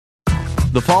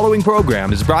The following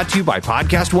program is brought to you by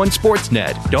Podcast One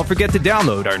Sportsnet. Don't forget to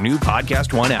download our new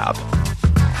Podcast One app.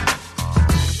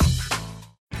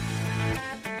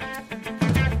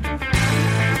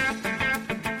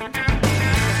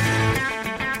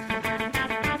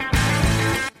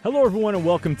 Hello, everyone, and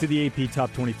welcome to the AP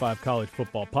Top 25 College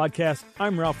Football Podcast.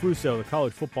 I'm Ralph Russo, the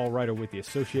college football writer with the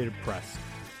Associated Press.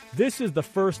 This is the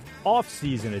first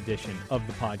off-season edition of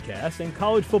the podcast, and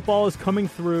college football is coming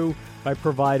through by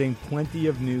providing plenty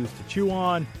of news to chew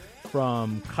on,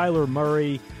 from Kyler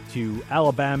Murray to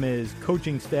Alabama's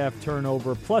coaching staff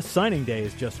turnover, plus signing day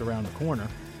is just around the corner.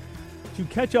 To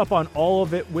catch up on all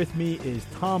of it with me is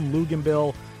Tom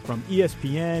Luginbill from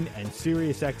ESPN and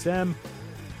SiriusXM.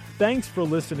 Thanks for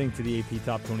listening to the AP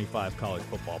Top 25 College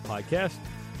Football Podcast.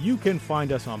 You can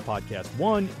find us on Podcast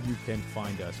One. You can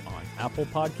find us on Apple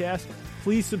Podcasts.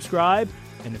 Please subscribe,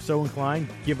 and if so inclined,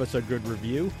 give us a good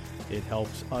review. It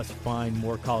helps us find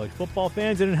more college football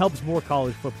fans, and it helps more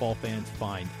college football fans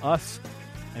find us.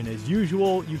 And as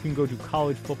usual, you can go to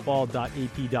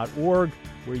collegefootball.ap.org,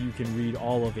 where you can read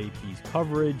all of AP's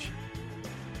coverage.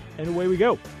 And away we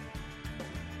go.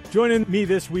 Joining me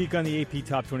this week on the AP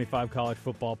Top 25 College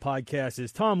Football Podcast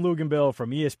is Tom Luginbill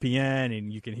from ESPN,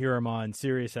 and you can hear him on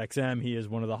SiriusXM. He is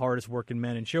one of the hardest working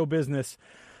men in show business.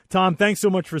 Tom, thanks so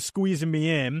much for squeezing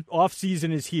me in.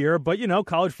 Off-season is here, but, you know,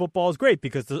 college football is great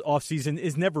because the off-season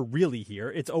is never really here.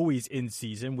 It's always in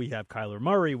season. We have Kyler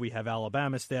Murray. We have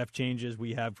Alabama staff changes.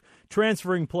 We have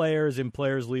transferring players and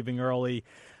players leaving early.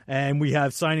 And we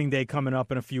have signing day coming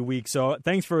up in a few weeks. So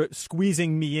thanks for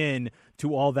squeezing me in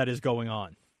to all that is going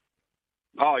on.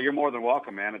 Oh, you're more than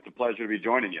welcome, man. It's a pleasure to be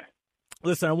joining you.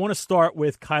 Listen, I want to start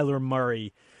with Kyler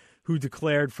Murray, who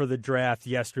declared for the draft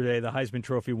yesterday, the Heisman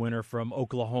Trophy winner from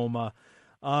Oklahoma.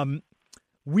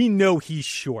 We know he's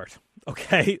short,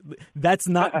 okay? That's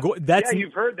not yeah,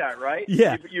 you've heard that, right?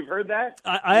 Yeah. You've heard that?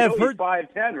 I have heard. He's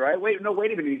 5'10", right? Wait a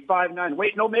minute. He's 5'9".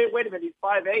 Wait a minute. He's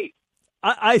 5'8".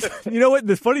 You know what?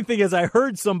 The funny thing is I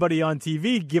heard somebody on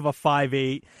TV give a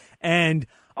 5'8", and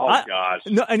gosh.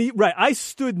 No, and I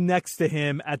stood next to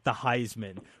him at the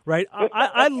Heisman, right?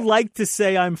 I like to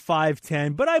say I'm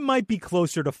 5'10", but I might be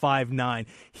closer to 5'9".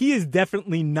 He is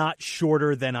definitely not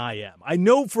shorter than I am. I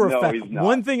know for a fact.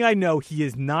 One thing I know, he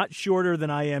is not shorter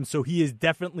than I am, so he is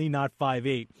definitely not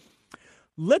 5'8".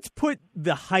 Let's put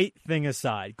the height thing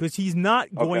aside because he's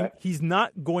not going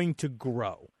to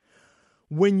grow.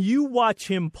 When you watch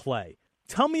him play,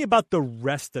 tell me about the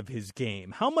rest of his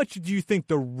game. How much do you think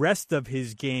the rest of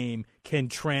his game can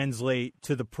translate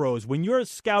to the pros? When you're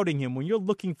scouting him, when you're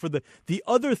looking for the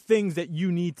other things that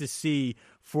you need to see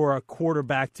for a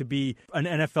quarterback to be an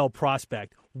NFL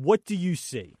prospect, what do you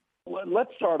see? Well,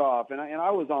 let's start off, and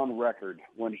I was on record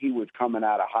when he was coming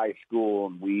out of high school,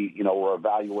 and we, were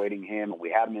evaluating him, and we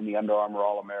had him in the Under Armour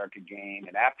All-America game,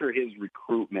 and after his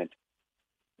recruitment,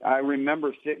 I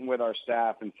remember sitting with our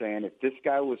staff and saying, if this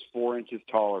guy was 4 inches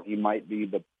taller, he might be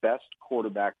the best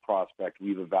quarterback prospect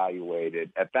we've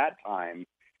evaluated at that time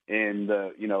in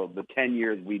the 10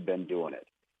 years we'd been doing it.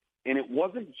 And it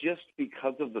wasn't just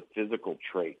because of the physical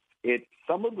traits. It's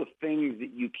some of the things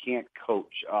that you can't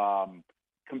coach,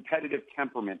 competitive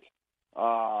temperament,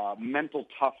 mental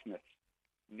toughness,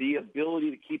 the ability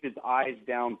to keep his eyes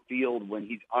downfield when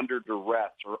he's under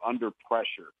duress or under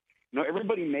pressure.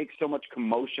 Everybody makes so much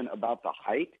commotion about the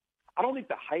height. I don't think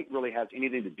the height really has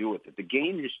anything to do with it. The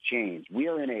game has changed. We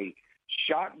are in a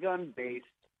shotgun-based,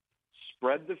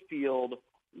 spread the field,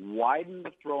 widen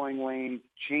the throwing lane,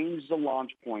 change the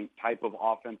launch point type of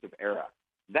offensive era.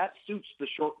 That suits the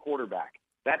short quarterback.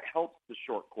 That helps the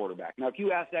short quarterback. Now, if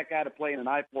you ask that guy to play in an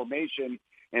I formation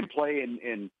and play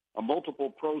in a multiple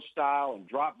pro style and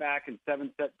drop back and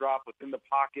 7-set drop within the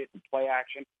pocket and play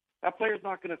action, that player's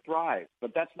not going to thrive,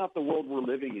 but that's not the world we're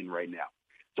living in right now.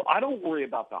 So I don't worry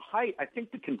about the height. I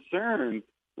think the concern,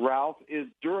 Ralph, is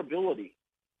durability,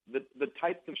 the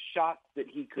types of shots that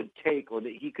he could take or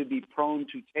that he could be prone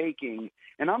to taking.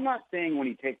 And I'm not saying when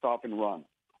he takes off and runs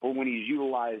or when he's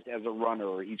utilized as a runner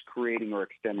or he's creating or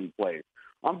extending plays.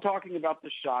 I'm talking about the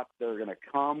shots that are going to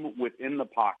come within the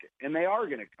pocket, and they are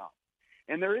going to come.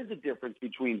 And there is a difference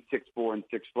between 6'4" and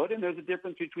 6 foot, and there's a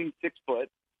difference between 6 foot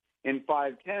and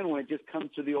 5'10" when it just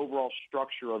comes to the overall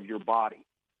structure of your body.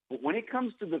 But when it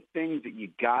comes to the things that you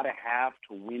got to have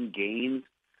to win games,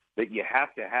 that you have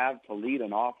to lead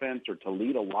an offense or to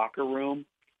lead a locker room,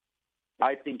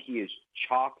 I think he is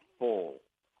chock full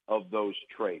of those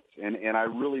traits. And I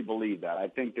really believe that. I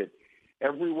think that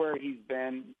everywhere he's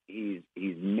been, he's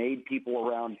made people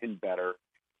around him better.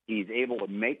 He's able to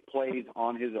make plays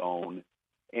on his own.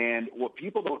 And what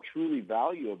people don't truly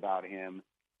value about him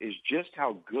is just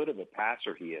how good of a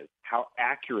passer he is, how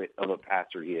accurate of a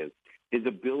passer he is, his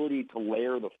ability to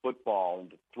layer the football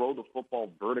and to throw the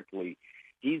football vertically.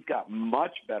 He's got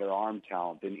much better arm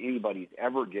talent than anybody's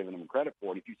ever given him credit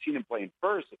for. And if you've seen him play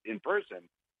in person,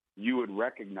 you would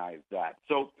recognize that.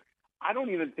 So I don't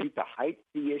even think the height's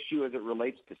the issue as it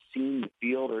relates to seeing the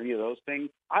field or any of those things.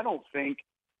 I don't think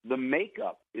the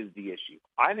makeup is the issue.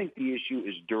 I think the issue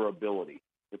is durability.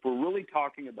 If we're really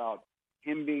talking about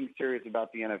him being serious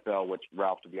about the NFL, which,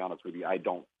 Ralph, to be honest with you, I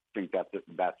don't think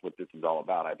that's what this is all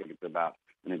about. I think it's about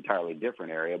an entirely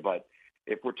different area. But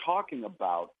if we're talking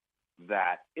about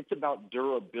that, it's about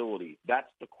durability. That's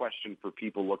the question for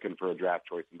people looking for a draft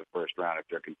choice in the first round if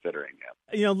they're considering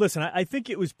him. Listen, I think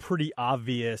it was pretty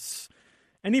obvious.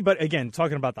 Anybody, again,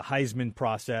 talking about the Heisman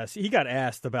process, he got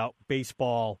asked about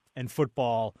baseball and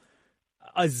football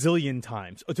a zillion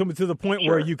times to the point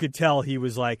where you could tell he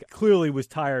was clearly was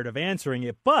tired of answering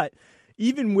it. But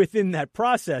even within that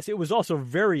process, it was also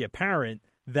very apparent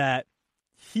that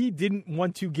he didn't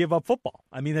want to give up football.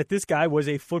 I mean, that this guy was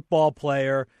a football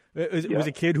player. It was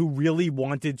a kid who really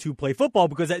wanted to play football,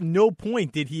 because at no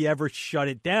point did he ever shut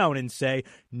it down and say,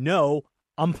 no,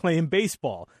 I'm playing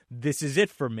baseball. This is it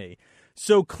for me.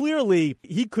 So clearly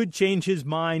he could change his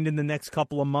mind in the next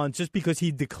couple of months. Just because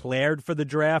he declared for the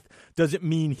draft doesn't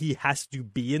mean he has to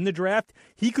be in the draft.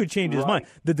 He could change his mind.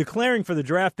 The declaring for the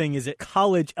draft thing is a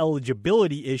college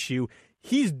eligibility issue.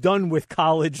 He's done with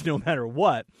college no matter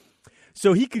what.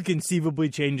 So he could conceivably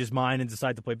change his mind and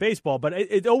decide to play baseball. But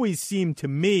it always seemed to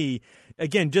me,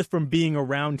 again, just from being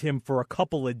around him for a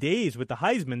couple of days with the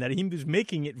Heisman, that he was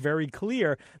making it very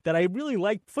clear that I really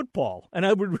like football and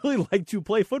I would really like to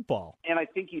play football. And I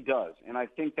think he does. And I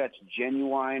think that's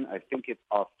genuine. I think it's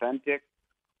authentic.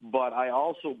 But I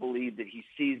also believe that he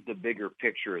sees the bigger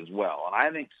picture as well. And I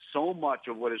think so much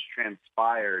of what has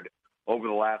transpired over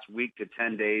the last week to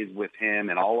 10 days with him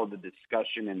and all of the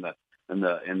discussion and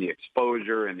the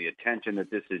exposure and the attention that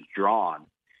this has drawn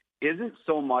isn't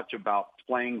so much about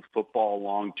playing football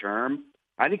long term.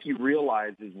 I think he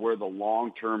realizes where the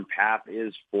long-term path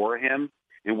is for him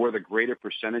and where the greater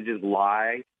percentages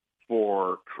lie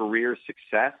for career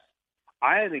success.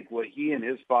 I think what he and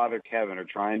his father, Kevin, are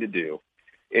trying to do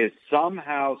is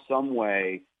somehow, some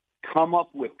way, come up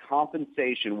with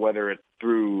compensation, whether it's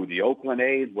through the Oakland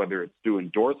A's, whether it's through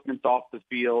endorsements off the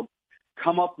field,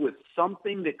 come up with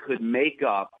something that could make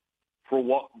up for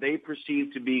what they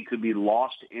perceive to be could be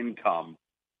lost income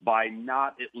by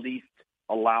not at least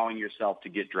allowing yourself to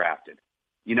get drafted.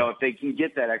 You know, if they can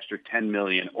get that extra $10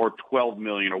 million or $12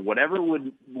 million or whatever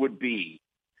it would be,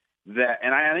 that,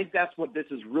 and I think that's what this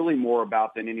is really more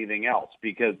about than anything else,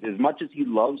 because as much as he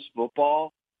loves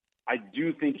football, I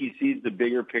do think he sees the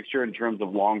bigger picture in terms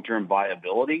of long-term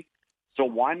viability. So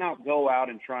why not go out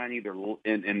and try and either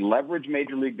and leverage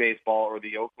Major League Baseball or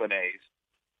the Oakland A's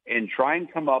and try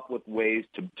and come up with ways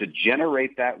to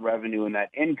generate that revenue and that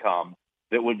income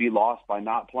that would be lost by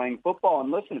not playing football. And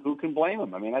listen, who can blame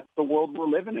him? I mean, that's the world we're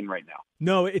living in right now.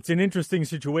 No, it's an interesting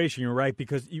situation. You're right,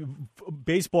 because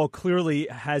baseball clearly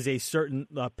has a certain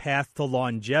path to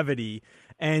longevity.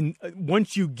 And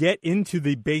once you get into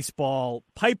the baseball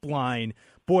pipeline,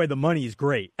 boy, the money is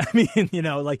great. I mean,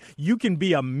 you can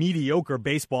be a mediocre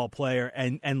baseball player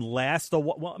and last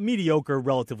mediocre,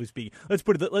 relatively speaking. Let's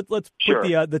put it. Let's put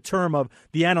the term of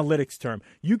the analytics term.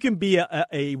 You can be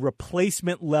a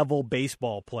replacement level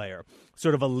baseball player,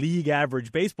 sort of a league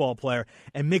average baseball player,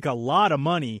 and make a lot of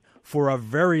money for a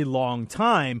very long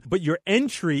time. But your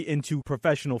entry into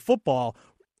professional football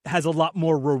has a lot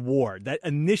more reward. That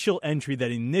initial entry,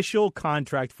 that initial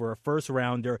contract for a first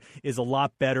rounder is a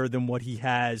lot better than what he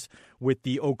has with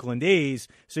the Oakland A's.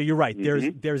 So you're right.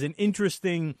 There's an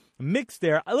interesting mix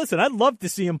there. Listen, I'd love to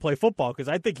see him play football because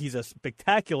I think he's a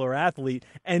spectacular athlete,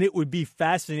 and it would be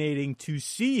fascinating to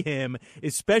see him,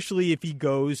 especially if he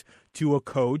goes to a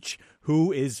coach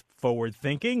who is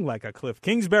forward-thinking, like a Cliff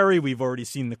Kingsbury. We've already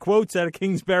seen the quotes out of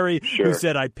Kingsbury, who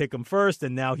said I'd pick him first,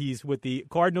 and now he's with the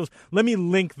Cardinals. Let me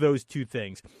link those two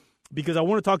things, because I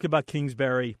want to talk about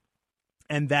Kingsbury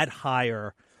and that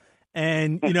hire.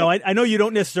 And, I know you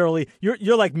don't necessarily –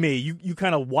 you're like me. You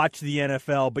kind of watch the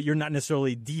NFL, but you're not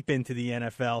necessarily deep into the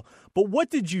NFL. But what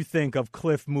did you think of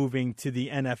Cliff moving to the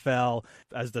NFL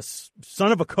as the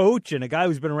son of a coach and a guy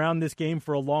who's been around this game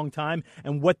for a long time,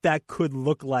 and what that could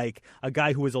look like, a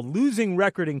guy who was a losing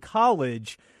record in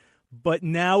college but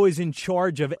now is in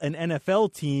charge of an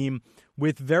NFL team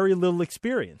with very little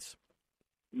experience?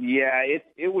 Yeah,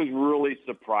 it was really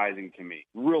surprising to me.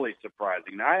 Really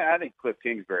surprising. Now, I think Cliff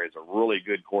Kingsbury is a really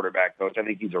good quarterback coach. I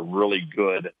think he's a really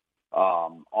good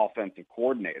offensive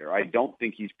coordinator. I don't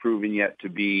think he's proven yet to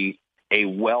be a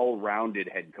well-rounded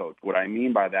head coach. What I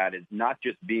mean by that is not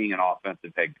just being an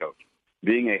offensive head coach,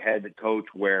 being a head coach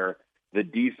where the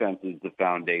defense is the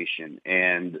foundation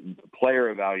and player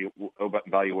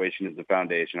evaluation is the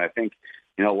foundation. I think,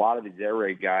 a lot of these air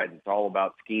raid guys, it's all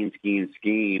about scheme,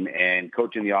 and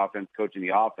coaching the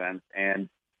offense. And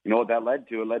you know what that led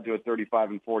to? It led to a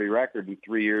 35-40 record and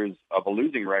 3 years of a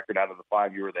losing record out of the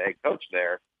 5 year the head coach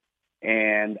there.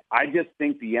 And I just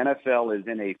think the NFL is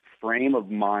in a frame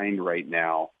of mind right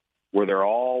now where they're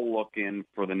all looking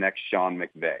for the next Sean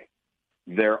McVay.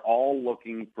 They're all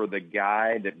looking for the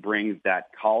guy that brings that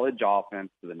college offense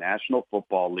to the National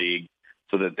Football League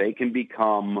so that they can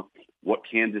become what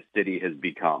Kansas City has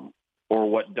become, or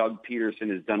what Doug Peterson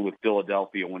has done with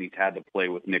Philadelphia when he's had to play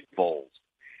with Nick Foles.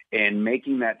 And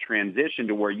making that transition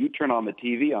to where you turn on the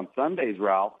TV on Sundays,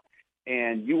 Ralph,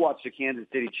 and you watch the Kansas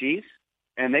City Chiefs,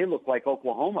 and they look like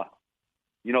Oklahoma.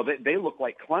 They look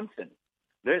like Clemson.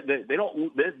 They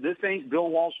don't. This ain't Bill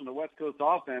Walsh in the West Coast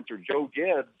offense or Joe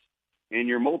Gibbs in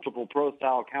your multiple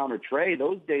pro-style counter trade.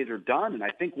 Those days are done. And I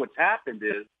think what's happened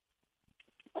is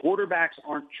quarterbacks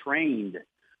aren't trained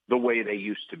the way they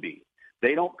used to be.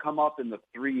 They don't come up in the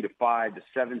 3 to 5 to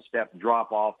 7 step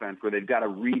drop offense where they've got to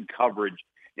read coverage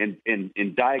and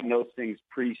diagnose things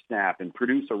pre-snap and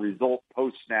produce a result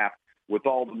post-snap with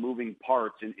all the moving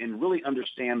parts and really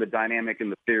understand the dynamic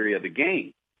and the theory of the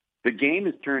game. The game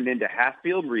is turned into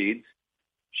half-field reads,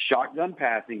 shotgun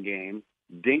passing game,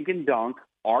 dink and dunk,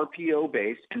 RPO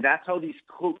based, and that's how these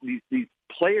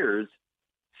players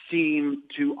seem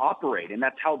to operate, and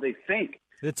that's how they think.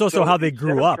 It's also how they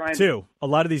grew up, too. A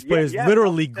lot of these players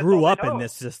literally grew up in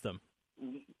this system.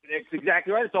 That's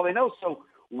exactly right. That's all they know. So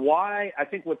why I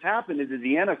think what's happened is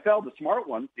the NFL, the smart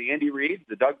ones, the Andy Reids,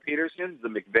 the Doug Petersons, the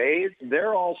McVays,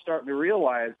 they're all starting to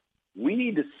realize we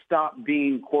need to stop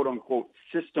being, quote-unquote,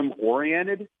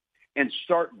 system-oriented and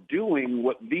start doing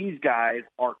what these guys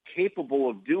are capable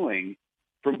of doing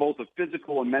from both a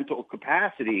physical and mental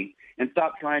capacity, and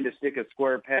stop trying to stick a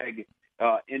square peg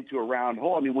into a round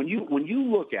hole. I mean, when you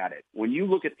look at it, when you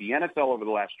look at the NFL over the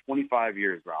last 25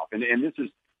 years, Ralph, and this is,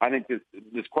 I think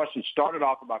this question started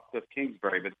off about Cliff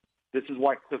Kingsbury, but this is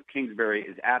why Cliff Kingsbury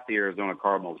is at the Arizona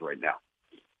Cardinals right now.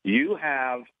 You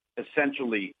have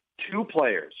essentially 2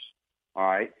 players, all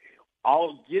right?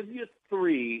 I'll give you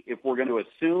 3 if we're going to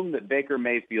assume that Baker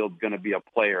Mayfield's going to be a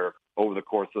player over the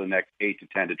course of the next 8 to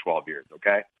 10 to 12 years,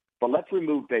 okay? But let's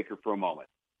remove Baker for a moment.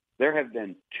 There have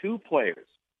been 2 players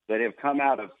that have come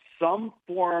out of some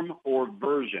form or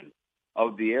version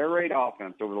of the air raid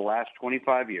offense over the last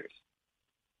 25 years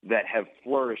that have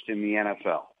flourished in the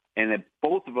NFL, and that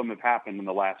both of them have happened in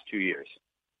the last 2 years.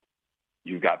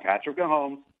 You've got Patrick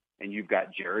Mahomes and you've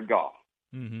got Jared Goff.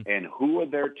 Mm-hmm. And who are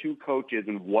their 2 coaches,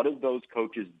 and what have those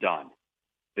coaches done?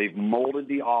 They've molded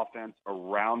the offense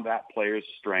around that player's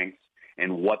strengths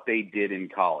and what they did in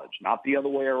college, not the other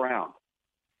way around.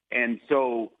 And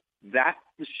so that's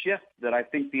the shift that I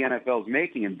think the NFL is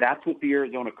making, and that's what the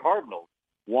Arizona Cardinals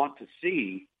want to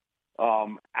see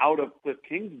out of Cliff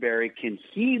Kingsbury. Can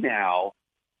he now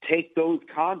take those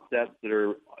concepts that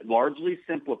are largely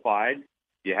simplified?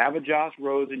 You have a Josh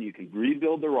Rosen, you can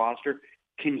rebuild the roster.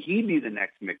 Can he be the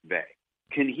next McVay?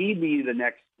 Can he be the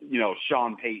next,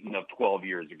 Sean Payton of 12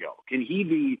 years ago? Can he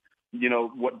be,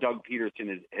 what Doug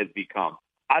Peterson has become?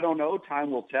 I don't know.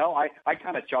 Time will tell. I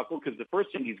kind of chuckle because the first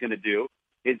thing he's going to do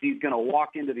is he's going to walk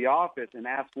into the office and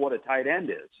ask what a tight end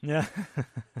is. Yeah.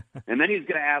 And then he's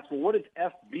going to ask, well, what does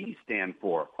FB stand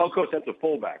for? Oh, coach, that's a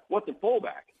fullback. What's a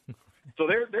fullback? So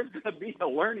there's going to be a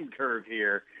learning curve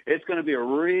here. It's going to be a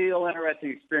real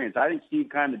interesting experience. I think Steve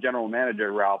Keim, the general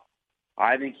manager, Ralph,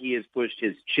 I think he has pushed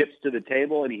his chips to the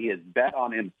table and he has bet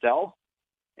on himself.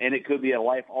 And it could be a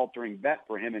life-altering bet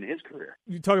for him in his career.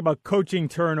 You talk about coaching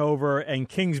turnover, and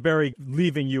Kingsbury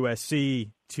leaving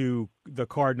USC to the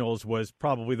Cardinals was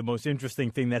probably the most interesting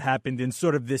thing that happened in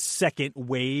sort of this second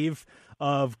wave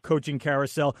of coaching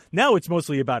carousel. Now it's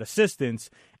mostly about assistants,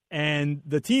 and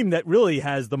the team that really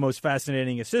has the most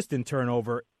fascinating assistant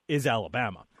turnover is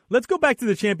Alabama. Let's go back to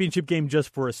the championship game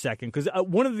just for a second, because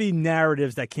one of the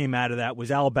narratives that came out of that was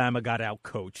Alabama got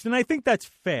out-coached, and I think that's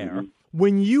fair. Mm-hmm.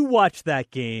 When you watch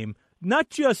that game, not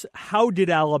just how did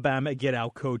Alabama get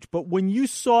out-coached, but when you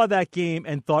saw that game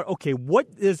and thought, okay,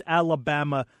 what does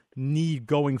Alabama need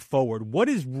going forward? What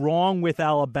is wrong with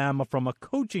Alabama from a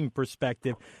coaching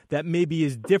perspective that maybe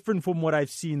is different from what I've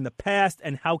seen in the past,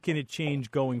 and how can it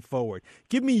change going forward?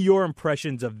 Give me your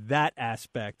impressions of that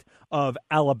aspect of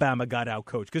Alabama got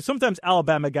out-coached, because sometimes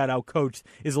Alabama got out-coached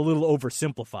is a little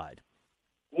oversimplified.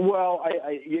 Well,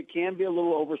 it can be a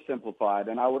little oversimplified,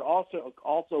 and I would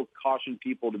also caution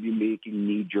people to be making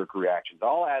knee-jerk reactions.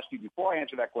 I'll ask you, before I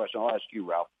answer that question, I'll ask you,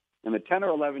 Ralph, in the 10 or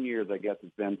 11 years, I guess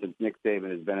it's been since Nick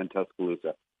Saban has been in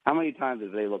Tuscaloosa, how many times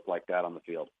have they looked like that on the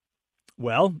field?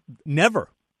 Well, never.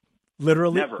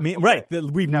 Literally. Never. Right.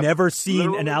 We've never seen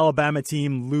Literally. an Alabama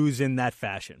team lose in that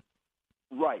fashion.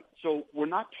 Right. So we're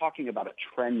not talking about a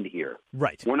trend here.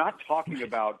 Right. We're not talking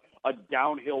about a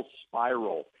downhill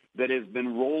spiral that has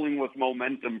been rolling with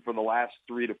momentum for the last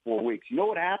 3 to 4 weeks. You know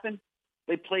what happened?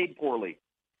 They played poorly,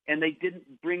 and they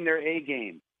didn't bring their A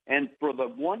game. And for the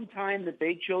one time that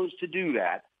they chose to do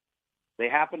that, they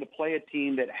happened to play a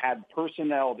team that had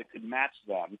personnel that could match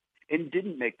them and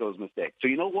didn't make those mistakes. So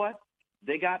you know what?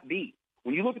 They got beat.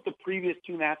 When you look at the previous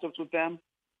two matchups with them,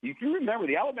 if you remember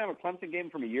the Alabama-Clemson game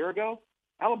from a year ago,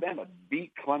 Alabama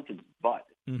beat Clemson's butt.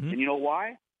 Mm-hmm. And you know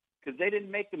why? Because they didn't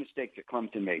make the mistakes that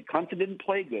Clemson made. Clemson didn't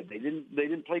play good. They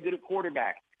didn't play good at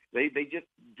quarterback. They just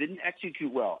didn't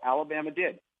execute well. Alabama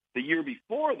did. The year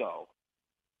before, though,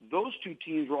 those two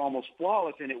teams were almost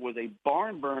flawless, and it was a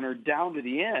barn burner down to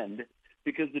the end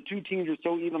because the two teams were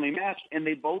so evenly matched, and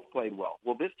they both played well.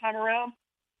 Well, this time around,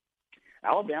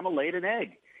 Alabama laid an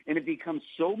egg, and it becomes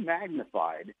so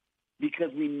magnified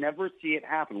because we never see it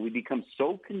happen. We become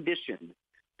so conditioned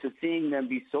to seeing them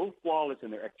be so flawless in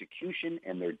their execution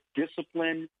and their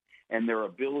discipline and their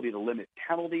ability to limit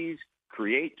penalties,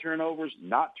 create turnovers,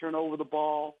 not turn over the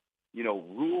ball,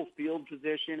 rule field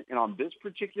position. And on this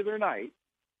particular night,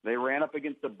 they ran up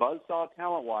against the buzzsaw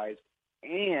talent-wise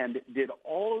and did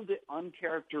all of the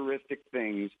uncharacteristic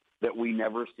things that we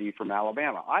never see from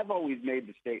Alabama. I've always made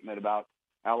the statement about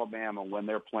Alabama when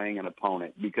they're playing an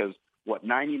opponent because,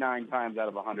 99 times out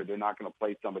of 100, they're not going to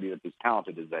play somebody that's as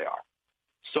talented as they are.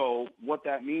 So what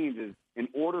that means is in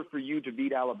order for you to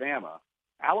beat Alabama,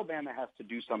 Alabama has to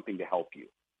do something to help you.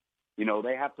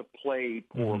 They have to play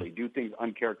poorly, do things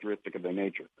uncharacteristic of their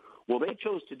nature. Well, they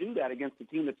chose to do that against a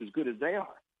team that's as good as they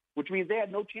are, which means they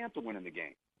had no chance of winning the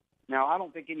game. Now, I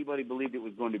don't think anybody believed it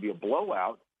was going to be a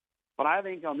blowout, but I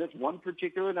think on this one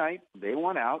particular night, they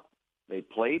won out. They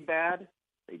played bad.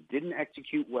 They didn't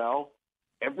execute well.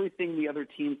 Everything the other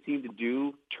team seemed to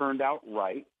do turned out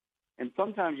right. And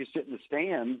sometimes you sit in the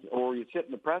stands or you sit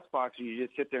in the press box and you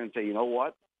just sit there and say, you know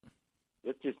what?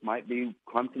 This just might be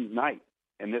Clemson's night.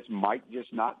 And this might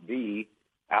just not be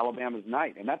Alabama's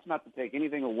night. And that's not to take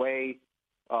anything away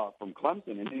from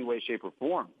Clemson in any way, shape, or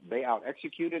form. They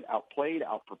out-executed, outplayed,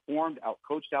 outperformed,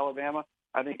 outcoached Alabama,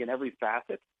 I think, in every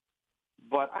facet.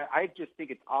 But I just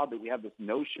think it's odd that we have this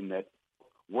notion that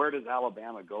where does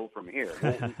Alabama go from here?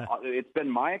 Well, it's been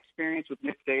my experience with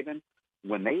Nick Saban.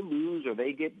 When they lose or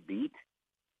they get beat,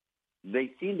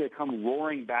 they seem to come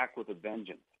roaring back with a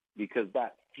vengeance because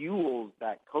that fuels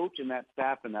that coach and that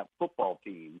staff and that football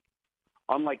team.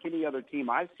 Unlike any other team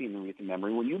I've seen in recent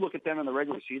memory, when you look at them in the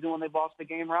regular season when they lost the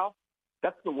game, Ralph,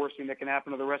 that's the worst thing that can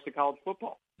happen to the rest of college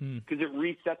football because it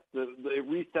resets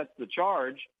the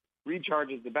charge,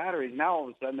 recharges the batteries. Now all of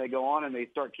a sudden they go on and they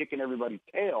start kicking everybody's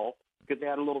tail because they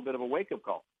had a little bit of a wake-up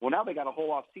call. Well, now they got a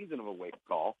whole off season of a wake-up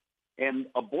call. And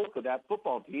a bulk of that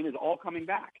football team is all coming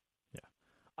back.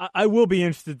 Yeah. I will be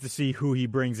interested to see who he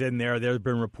brings in there. There's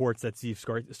been reports that Steve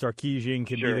Sarkisian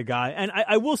can be the guy. And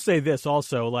I will say this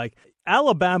also,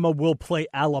 Alabama will play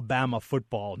Alabama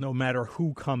football no matter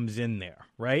who comes in there,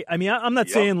 right? I mean, I'm not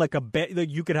saying that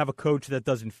you could have a coach that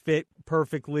doesn't fit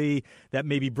perfectly, that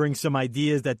maybe brings some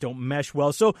ideas that don't mesh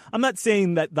well. So I'm not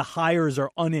saying that the hires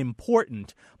are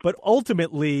unimportant, but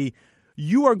ultimately –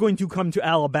 you are going to come to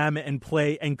Alabama and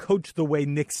play and coach the way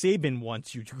Nick Saban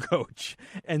wants you to coach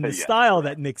and the style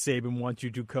that Nick Saban wants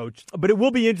you to coach. But it will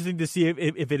be interesting to see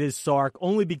if it is Sark,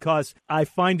 only because I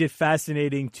find it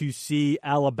fascinating to see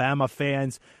Alabama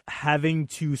fans having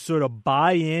to sort of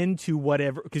buy into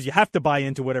whatever, because you have to buy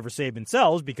into whatever Saban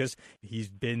sells because he's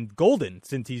been golden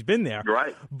since he's been there.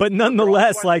 Right. But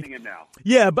nonetheless,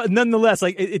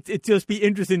 it just be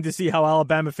interesting to see how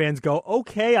Alabama fans go,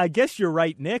 okay, I guess you're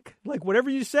right, Nick.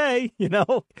 Whatever you say,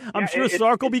 I'm sure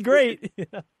Sark will be great.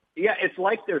 Yeah, it's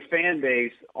like their fan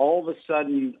base all of a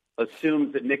sudden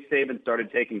assumes that Nick Saban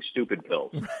started taking stupid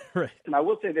pills. Right. And I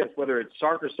will say this, whether it's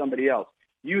Sark or somebody else,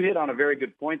 you hit on a very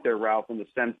good point there, Ralph, in the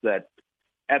sense that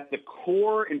at the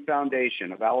core and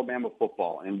foundation of Alabama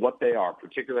football and what they are,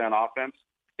 particularly on offense,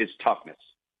 is toughness.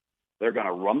 They're going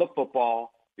to run the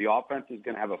football. The offense is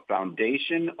going to have a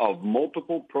foundation of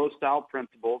multiple pro-style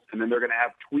principles, and then they're going to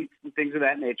have tweaks and things of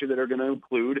that nature that are going to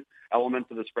include elements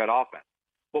of the spread offense.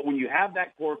 But when you have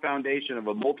that core foundation of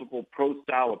a multiple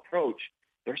pro-style approach,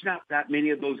 there's not that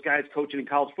many of those guys coaching in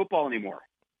college football anymore.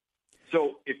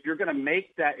 So if you're going to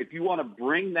make that, if you want to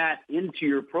bring that into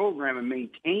your program and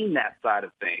maintain that side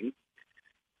of things,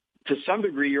 to some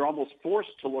degree, you're almost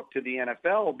forced to look to the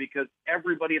NFL because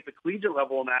everybody at the collegiate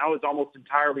level now is almost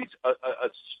entirely a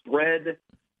spread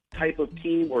type of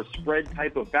team or spread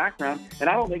type of background. And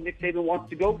I don't think Nick Saban wants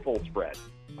to go full spread.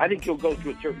 I think he'll go to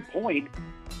a certain point,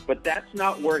 but that's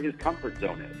not where his comfort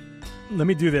zone is. Let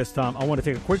me do this, Tom. I want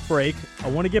to take a quick break. I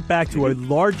want to get back to a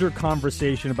larger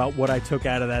conversation about what I took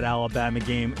out of that Alabama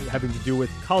game having to do with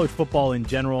college football in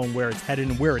general and where it's headed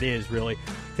and where it is, really.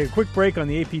 Take a quick break on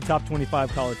the AP Top 25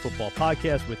 College Football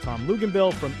Podcast with Tom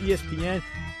Luginbill from ESPN.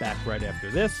 Back right after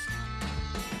this.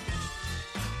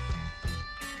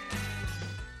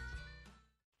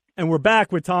 And we're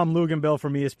back with Tom Luginbill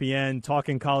from ESPN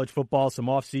talking college football, some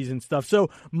off-season stuff. So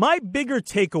my bigger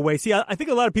takeaway, see, I think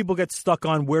a lot of people get stuck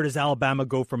on where does Alabama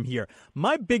go from here.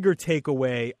 My bigger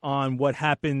takeaway on what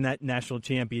happened in that national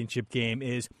championship game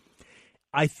is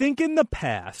I think in the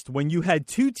past when you had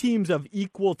two teams of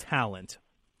equal talent,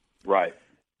 right,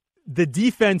 the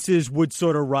defenses would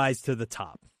sort of rise to the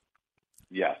top.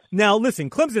 Yes. Now, listen,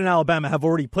 Clemson and Alabama have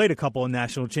already played a couple of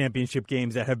national championship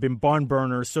games that have been barn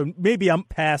burners, so maybe I'm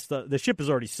past the ship has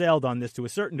already sailed on this to a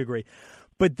certain degree.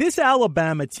 But this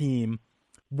Alabama team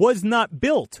was not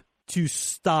built to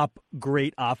stop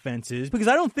great offenses because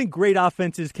I don't think great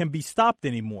offenses can be stopped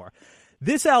anymore.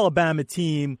 This Alabama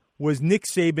team was Nick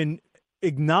Saban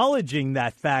acknowledging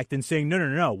that fact and saying,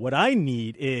 no. What I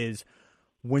need is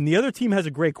when the other team has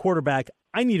a great quarterback,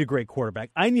 I need a great quarterback.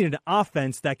 I need an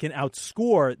offense that can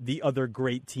outscore the other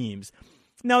great teams.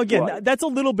 Now, again, that's a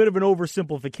little bit of an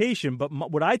oversimplification, but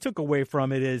what I took away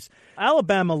from it is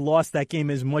Alabama lost that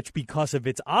game as much because of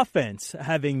its offense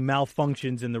having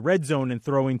malfunctions in the red zone and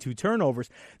throwing 2 turnovers.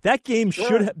 That game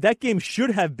should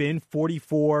have been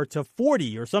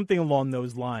 44-40 or something along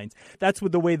those lines. That's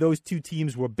what the way those two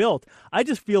teams were built. I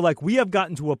just feel like we have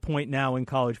gotten to a point now in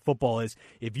college football is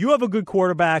if you have a good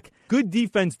quarterback, good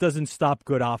defense doesn't stop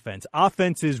good offense.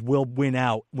 Offenses will win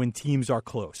out when teams are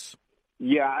close.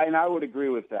 Yeah, and I would agree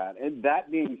with that. And that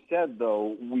being said,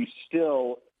 though, we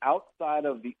still, outside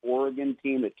of the Oregon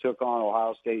team that took on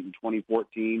Ohio State in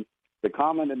 2014, the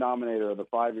common denominator of the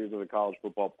 5 years of the college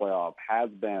football playoff has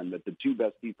been that the 2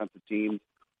 best defensive teams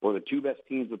or the 2 best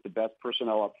teams with the best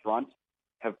personnel up front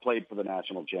have played for the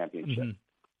national championship. Mm-hmm.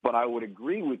 But I would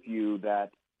agree with you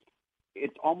that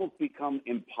it's almost become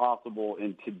impossible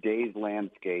in today's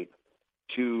landscape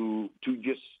to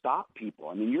just stop people.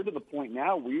 I mean, you're to the point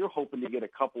now where you're hoping to get a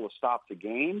couple of stops a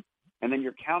game, and then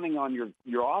you're counting on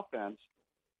your offense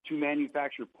to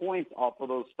manufacture points off of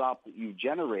those stops that you've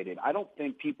generated. I don't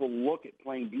think people look at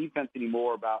playing defense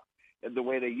anymore about the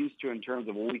way they used to in terms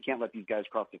of, well, we can't let these guys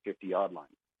cross the 50-yard line.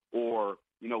 Or,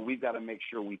 we've got to make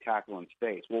sure we tackle in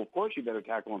space. Well, of course you better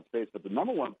tackle in space, but the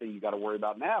number one thing you got to worry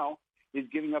about now is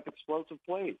giving up explosive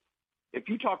plays. If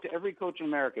you talk to every coach in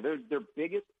America, their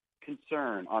biggest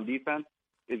concern on defense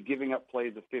is giving up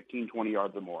plays of 15, 20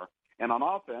 yards or more. And on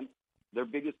offense, their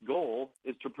biggest goal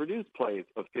is to produce plays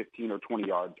of 15 or 20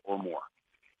 yards or more.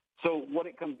 So what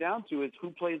it comes down to is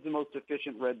who plays the most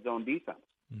efficient red zone defense.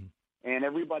 And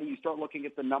everybody, you start looking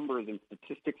at the numbers and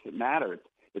statistics that matter.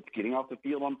 It's getting off the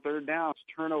field on third down, it's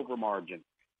turnover margin,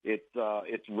 it's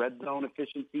red zone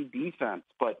efficiency defense.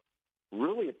 But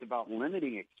really, it's about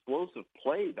limiting explosive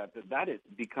play. That has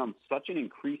become such an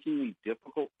increasingly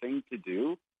difficult thing to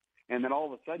do. And then all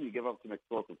of a sudden you give up some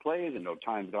explosive plays and no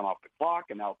time's gone off the clock,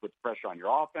 and now it puts pressure on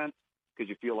your offense because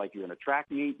you feel like you're in a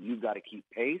track meet. You've got to keep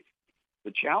pace.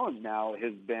 The challenge now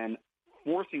has been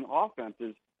forcing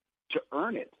offenses to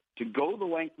earn it, to go the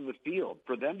length of the field,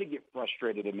 for them to get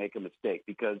frustrated and make a mistake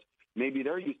because maybe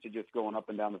they're used to just going up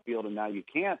and down the field and now you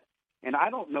can't. And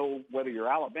I don't know whether you're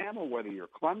Alabama, whether you're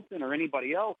Clemson or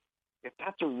anybody else, if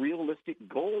that's a realistic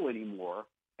goal anymore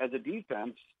as a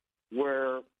defense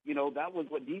where, that was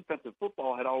what defensive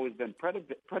football had always been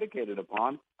predicated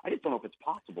upon. I just don't know if it's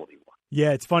possible anymore.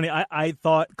 Yeah, it's funny. I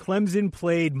thought Clemson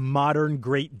played modern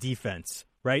great defense,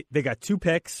 right? They got 2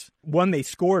 picks. One they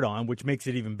scored on, which makes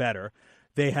it even better.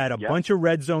 They had a bunch of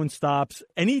red zone stops.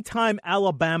 Anytime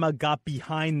Alabama got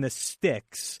behind the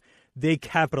sticks, they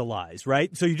capitalize,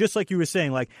 right? So just like you were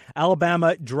saying, like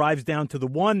Alabama drives down to the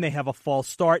 1, they have a false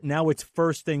start. Now it's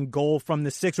 1st and goal from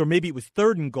the 6, or maybe it was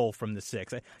 3rd and goal from the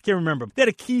 6. I can't remember. They had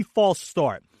a key false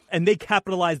start, and they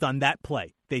capitalized on that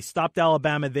play. They stopped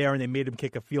Alabama there, and they made them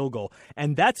kick a field goal.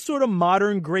 And that's sort of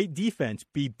modern great defense.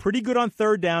 Be pretty good on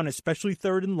 3rd down, especially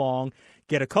 3rd and long.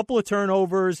 Get a couple of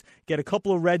turnovers, get a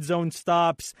couple of red zone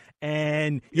stops,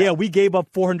 and, we gave up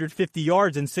 450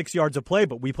 yards and 6 yards of play,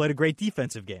 but we played a great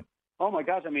defensive game. Oh, my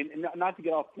gosh. I mean, not to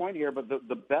get off point here, but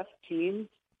the best teams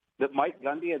that Mike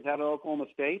Gundy has had at Oklahoma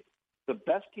State, the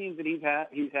best teams that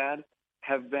he's had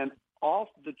have been off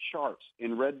the charts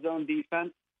in red zone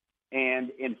defense and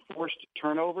in forced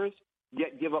turnovers,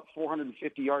 yet give up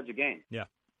 450 yards a game. Yeah.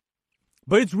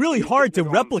 But it's really hard to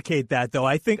replicate that, though.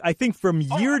 I think from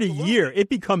year to year, it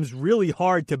becomes really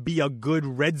hard to be a good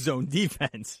red zone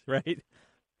defense, right?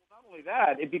 Not only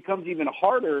that, it becomes even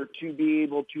harder to be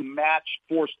able to match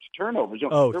forced turnovers.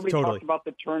 Everybody talks about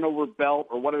the turnover belt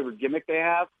or whatever gimmick they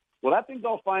have. Well, that thing's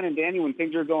all fine and dandy when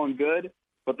things are going good,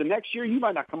 but the next year you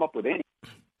might not come up with any.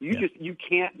 You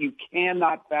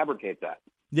cannot fabricate that.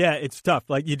 Yeah, it's tough.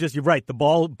 Like you're right. The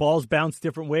balls bounce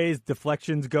different ways.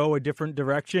 Deflections go a different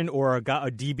direction, or a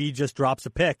DB just drops a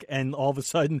pick, and all of a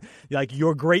sudden, like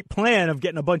your great plan of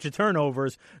getting a bunch of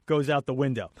turnovers goes out the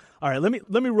window. All right, let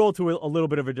me roll to a little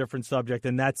bit of a different subject,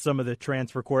 and that's some of the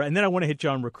transfer quarter. And then I want to hit you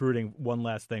on recruiting. One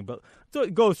last thing, but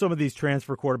go some of these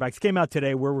transfer quarterbacks came out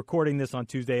today. We're recording this on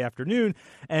Tuesday afternoon,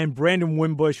 and Brandon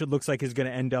Wimbush, it looks like, is going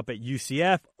to end up at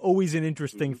UCF. Always an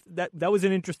interesting that was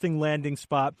an interesting landing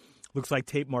spot. Looks like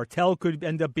Tate Martell could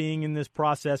end up being in this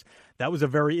process. That was a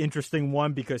very interesting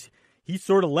one because he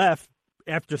sort of left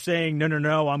after saying,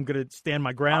 no, I'm going to stand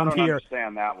my ground here. I don't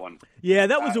understand that one. Yeah,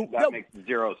 that makes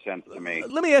zero sense to me.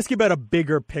 Let me ask you about a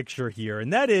bigger picture here,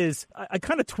 and that is, I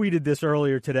kind of tweeted this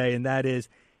earlier today, and that is,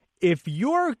 if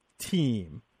your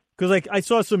team, because like I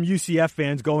saw some UCF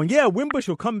fans going, yeah, Wimbush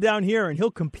will come down here and he'll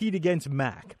compete against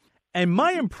Mac. And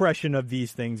my impression of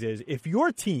these things is, if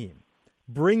your team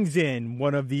brings in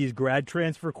one of these grad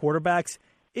transfer quarterbacks,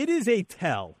 it is a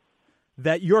tell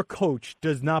that your coach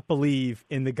does not totally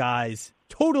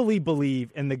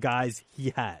believe in the guys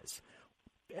he has.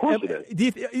 Of course it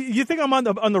is. Do you think I'm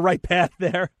on the right path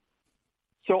there?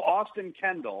 So Austin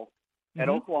Kendall at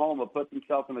Oklahoma puts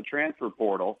himself in the transfer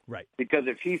portal, right? Because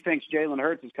if he thinks Jalen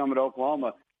Hurts is coming to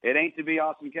Oklahoma, it ain't to be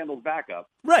Austin Kendall's backup.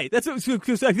 Right. That's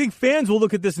because I think fans will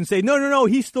look at this and say, no,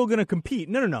 he's still going to compete.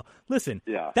 No. Listen,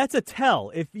 That's a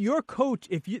tell. If your coach,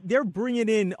 if they're bringing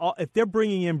in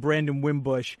Brandon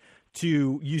Wimbush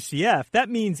to UCF, that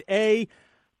means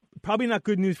probably not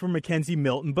good news for Mackenzie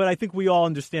Milton, but I think we all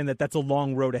understand that that's a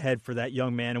long road ahead for that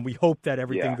young man, and we hope that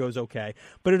everything goes okay.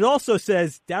 But it also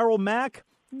says Darryl Mack.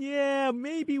 Yeah,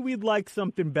 maybe we'd like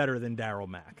something better than Darryl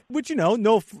Mack. Which, no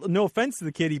offense to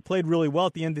the kid, he played really well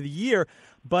at the end of the year.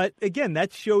 But, again,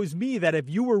 that shows me that if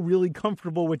you were really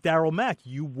comfortable with Darryl Mack,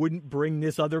 you wouldn't bring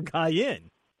this other guy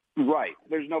in. Right.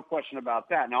 There's no question about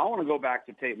that. Now, I want to go back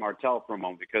to Tate Martell for a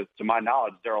moment because, to my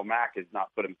knowledge, Darryl Mack has not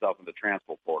put himself in the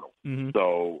transfer portal. Mm-hmm.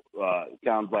 So it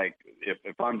sounds like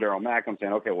if I'm Darryl Mack, I'm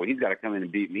saying, okay, well, he's got to come in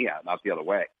and beat me out, not the other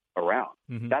way around.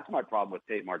 Mm-hmm. That's my problem with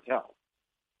Tate Martell.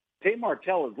 Tate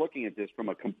Martell is looking at this from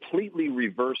a completely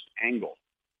reversed angle.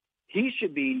 He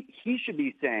should be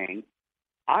saying,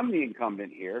 I'm the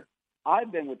incumbent here.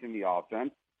 I've been within the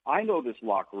offense. I know this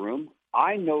locker room.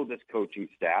 I know this coaching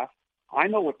staff. I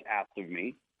know what's asked of me.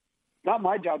 It's not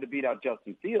my job to beat out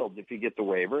Justin Fields if he gets a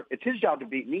waiver. It's his job to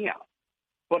beat me out.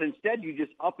 But instead, you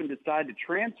just up and decide to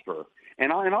transfer.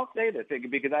 And I'll say this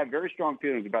because I have very strong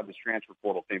feelings about this transfer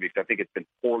portal thing because I think it's been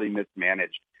poorly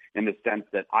mismanaged in the sense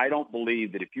that I don't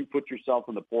believe that if you put yourself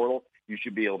in the portal, you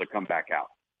should be able to come back out.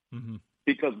 Mm-hmm.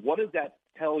 Because what does that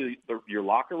tell your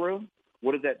locker room?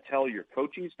 What does that tell your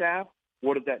coaching staff?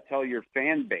 What does that tell your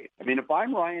fan base? I mean, if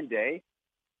I'm Ryan Day,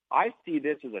 I see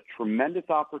this as a tremendous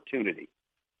opportunity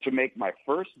to make my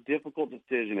first difficult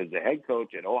decision as the head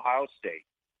coach at Ohio State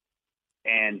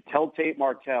and tell Tate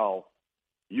Martell,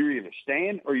 you're either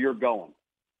staying or you're going.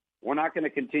 We're not going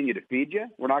to continue to feed you.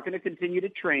 We're not going to continue to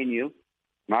train you.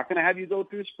 We're not going to have you go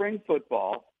through spring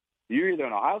football. You're either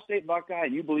an Ohio State Buckeye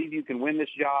and you believe you can win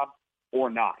this job or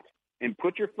not. And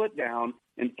put your foot down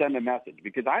and send a message.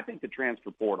 Because I think the transfer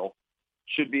portal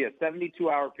should be a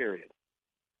 72-hour period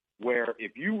where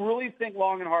if you really think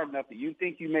long and hard enough that you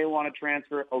think you may want to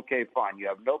transfer, okay, fine. We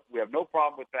have no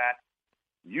problem with that.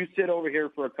 You sit over here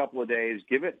for a couple of days,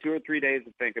 give it 2 or 3 days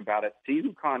to think about it, see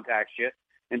who contacts you,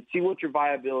 and see what your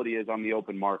viability is on the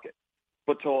open market.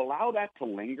 But to allow that to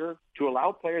linger, to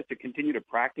allow players to continue to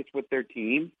practice with their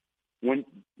team when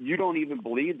you don't even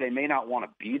believe they may not want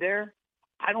to be there,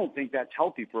 I don't think that's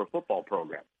healthy for a football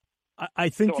program. I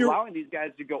think so allowing these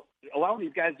guys to go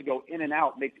in and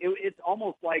out makes it's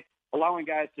almost like allowing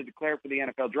guys to declare for the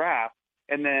NFL draft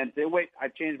and then say, wait, I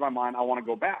changed my mind, I want to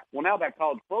go back. Well, now that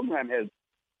college program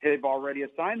they've already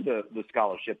assigned the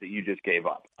scholarship that you just gave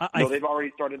up. They've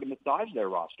already started to massage their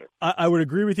roster. I would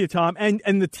agree with you, Tom.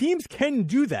 And the teams can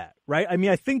do that, right? I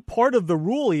mean, I think part of the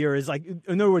rule here is, like,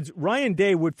 in other words, Ryan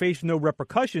Day would face no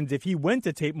repercussions if he went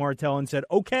to Tate Martell and said,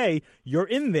 okay, you're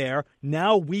in there.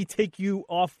 Now we take you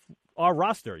off our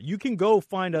roster. You can go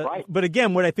find a right. But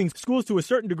again, what I think schools to a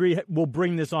certain degree will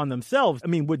bring this on themselves. I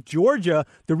mean, with Georgia,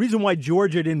 the reason why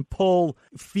Georgia didn't pull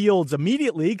Fields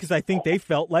immediately, because I think they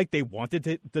felt like they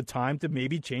wanted the time to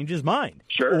maybe change his mind.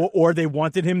 Sure. Or they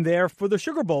wanted him there for the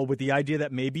Sugar Bowl with the idea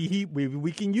that maybe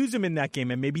we can use him in that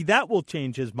game, and maybe that will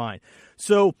change his mind.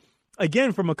 So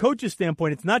again, from a coach's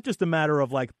standpoint, it's not just a matter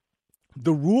of like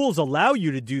the rules allow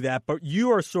you to do that, but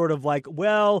you are sort of like,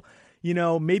 well, you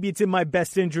know, maybe it's in my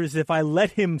best interest if I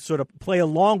let him sort of play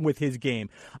along with his game.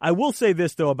 I will say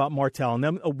this, though, about Martell. And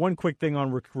then one quick thing on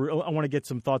I want to get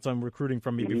some thoughts on recruiting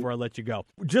from you before I let you go.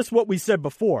 Just what we said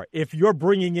before. If you're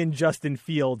bringing in Justin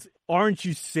Fields, aren't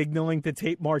you signaling to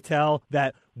Tate Martell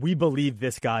that we believe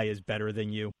this guy is better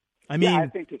than you? I mean, I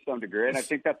think to some degree. And I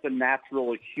think that's a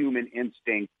natural human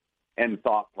instinct and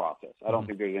thought process. I don't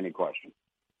think there's any question.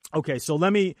 Okay, so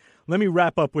let me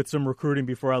wrap up with some recruiting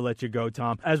before I let you go,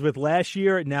 Tom. As with last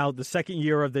year, now the second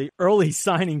year of the early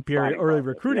signing period,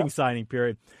 recruiting signing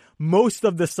period, most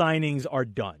of the signings are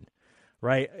done,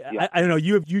 right? Yeah. I don't know.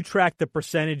 You track the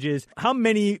percentages. How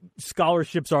many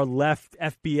scholarships are left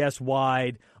FBS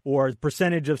wide, or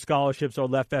percentage of scholarships are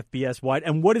left FBS wide?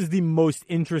 And what is the most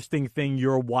interesting thing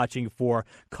you're watching for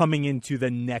coming into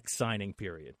the next signing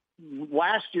period?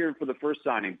 Last year, for the first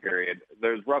signing period,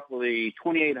 there's roughly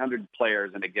 2,800 players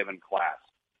in a given class.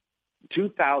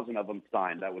 2,000 of them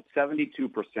signed. That was 72%.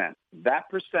 That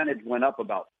percentage went up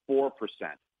about 4%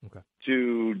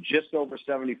 to just over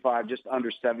 75, just under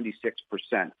 76%.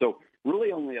 So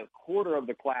really only a quarter of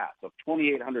the class of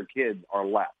 2,800 kids are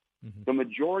left. Mm-hmm. The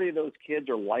majority of those kids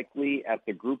are likely at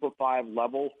the Group of 5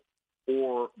 level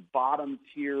or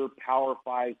bottom-tier Power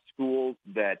 5 schools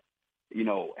that, you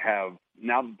know, have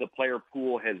now that the player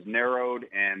pool has narrowed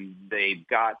and they've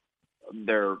got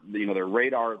their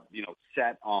radar,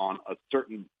 set on a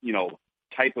certain,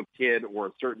 type of kid or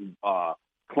a certain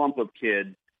clump of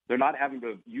kids. They're not having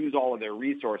to use all of their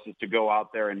resources to go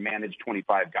out there and manage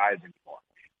 25 guys anymore.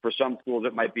 For some schools,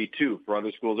 it might be 2. For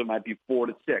other schools, it might be 4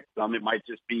 to 6. Some it might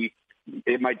just be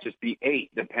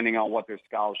 8, depending on what their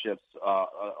scholarships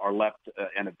are left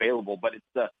and available. But it's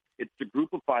the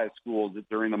Group of 5 schools that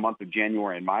during the month of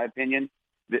January, in my opinion,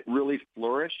 that really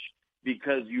flourish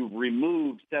because you've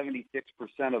removed 76%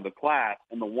 of the class,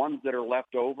 and the ones that are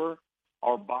left over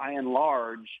are by and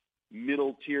large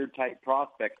middle-tier type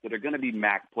prospects that are going to be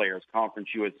MAC players, Conference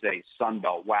USA, Sun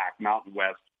Belt, WAC, Mountain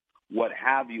West, what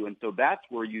have you. And so that's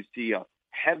where you see a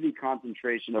heavy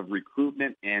concentration of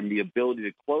recruitment and the ability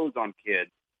to close on kids.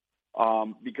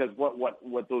 Because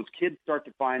what those kids start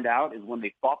to find out is when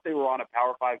they thought they were on a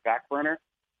Power 5 back burner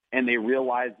and they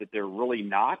realize that they're really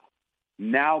not,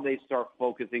 now they start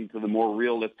focusing to the more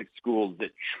realistic schools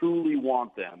that truly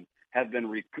want them, have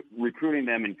been recruiting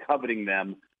them and coveting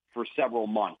them for several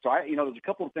months. So, there's a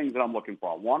couple of things that I'm looking for.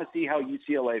 I want to see how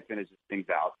UCLA finishes things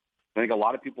out. I think a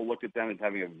lot of people looked at them as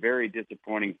having a very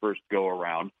disappointing first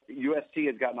go-around. USC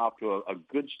has gotten off to a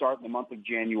good start in the month of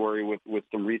January with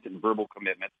some recent verbal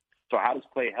commitments. So how does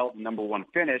Clay Helton, number one,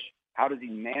 finish? How does he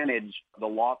manage the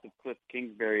loss of Cliff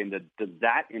Kingsbury, and does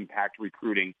that impact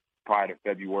recruiting prior to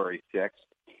February 6th?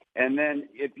 And then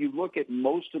if you look at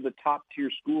most of the top-tier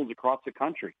schools across the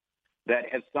country that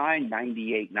have signed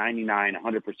 98, 99,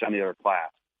 100% of their class,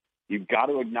 you've got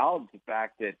to acknowledge the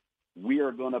fact that we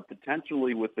are going to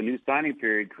potentially, with the new signing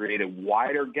period, create a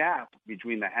wider gap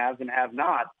between the haves and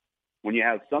have-nots when you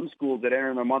have some schools that enter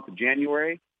in the month of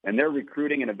January and they're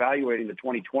recruiting and evaluating the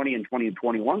 2020 and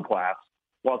 2021 class,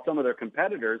 while some of their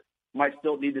competitors might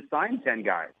still need to sign 10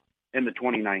 guys in the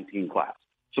 2019 class.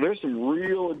 So there's some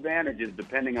real advantages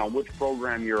depending on which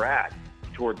program you're at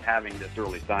towards having this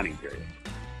early signing period.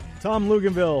 Tom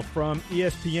Luginbill from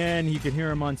ESPN. You can hear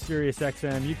him on Sirius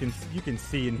XM. You can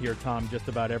see and hear Tom just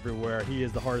about everywhere. He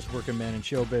is the hardest working man in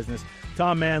show business.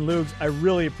 Tom, man, Lugs, I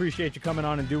really appreciate you coming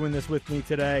on and doing this with me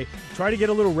today. Try to get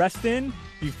a little rest in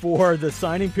before the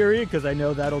signing period because I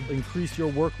know that'll increase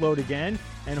your workload again.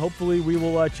 And hopefully we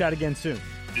will chat again soon.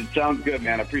 It sounds good,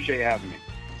 man. I appreciate you having me.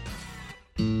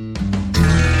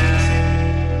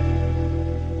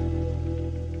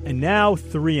 And now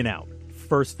 3 and out.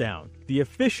 First down. The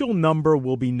official number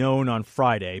will be known on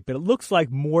Friday, but it looks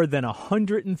like more than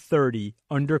 130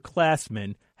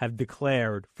 underclassmen have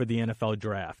declared for the NFL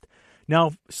draft.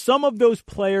 Now, some of those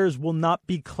players will not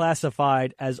be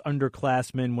classified as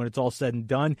underclassmen when it's all said and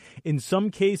done. In some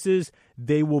cases,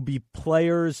 they will be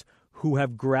players who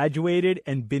have graduated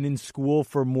and been in school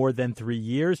for more than 3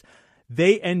 years.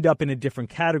 They end up in a different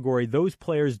category. Those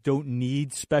players don't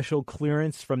need special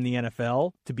clearance from the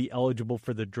NFL to be eligible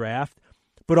for the draft.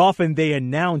 But often they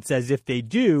announce as if they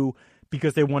do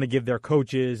because they want to give their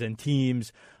coaches and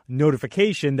teams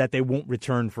notification that they won't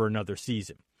return for another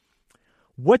season.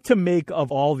 What to make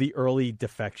of all the early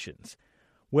defections?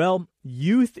 Well,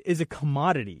 youth is a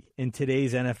commodity in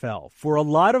today's NFL. For a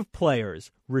lot of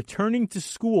players, returning to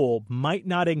school might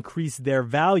not increase their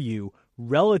value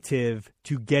relative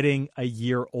to getting a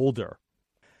year older.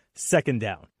 Second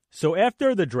down. So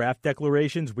after the draft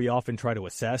declarations, we often try to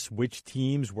assess which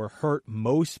teams were hurt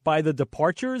most by the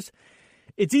departures.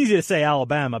 It's easy to say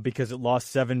Alabama because it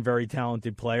lost 7 very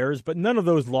talented players, but none of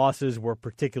those losses were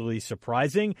particularly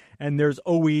surprising, and there's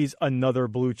always another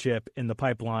blue chip in the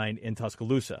pipeline in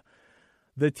Tuscaloosa.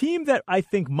 The team that I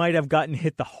think might have gotten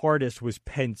hit the hardest was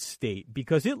Penn State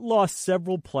because it lost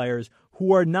several players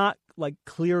who are not like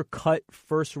clear-cut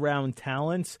first-round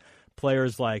talents.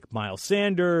 Players like Miles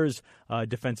Sanders,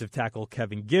 defensive tackle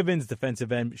Kevin Givens,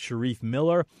 defensive end Sharif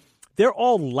Miller. They're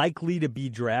all likely to be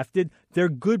drafted. They're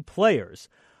good players,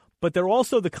 but they're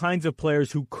also the kinds of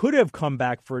players who could have come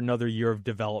back for another year of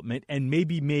development and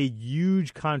maybe made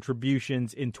huge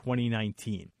contributions in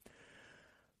 2019.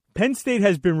 Penn State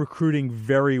has been recruiting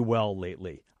very well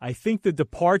lately. I think the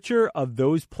departure of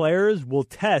those players will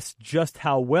test just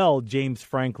how well James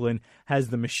Franklin has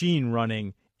the machine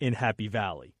running in Happy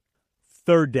Valley.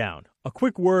 Third down. A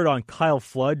quick word on Kyle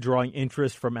Flood drawing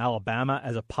interest from Alabama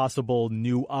as a possible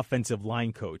new offensive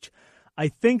line coach. I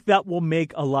think that will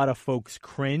make a lot of folks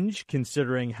cringe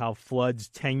considering how Flood's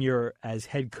tenure as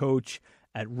head coach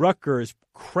at Rutgers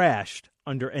crashed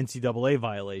under NCAA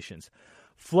violations.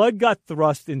 Flood got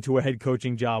thrust into a head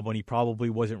coaching job when he probably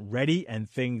wasn't ready, and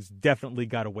things definitely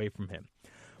got away from him.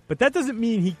 But that doesn't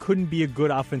mean he couldn't be a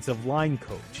good offensive line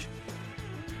coach.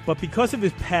 But because of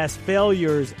his past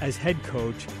failures as head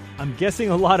coach, I'm guessing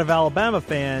a lot of Alabama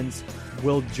fans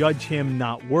will judge him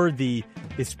not worthy,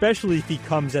 especially if he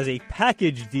comes as a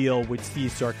package deal with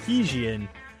Steve Sarkisian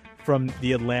from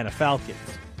the Atlanta Falcons.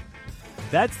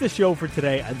 That's the show for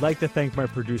today. I'd like to thank my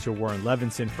producer, Warren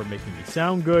Levinson, for making me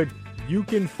sound good. You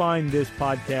can find this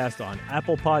podcast on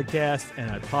Apple Podcasts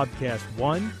and at Podcast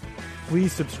One.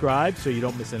 Please subscribe so you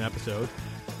don't miss an episode.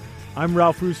 I'm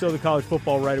Ralph Russo, the college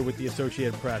football writer with the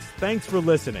Associated Press. Thanks for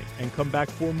listening, and come back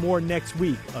for more next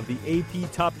week of the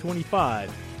AP Top 25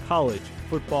 College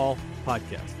Football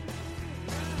Podcast.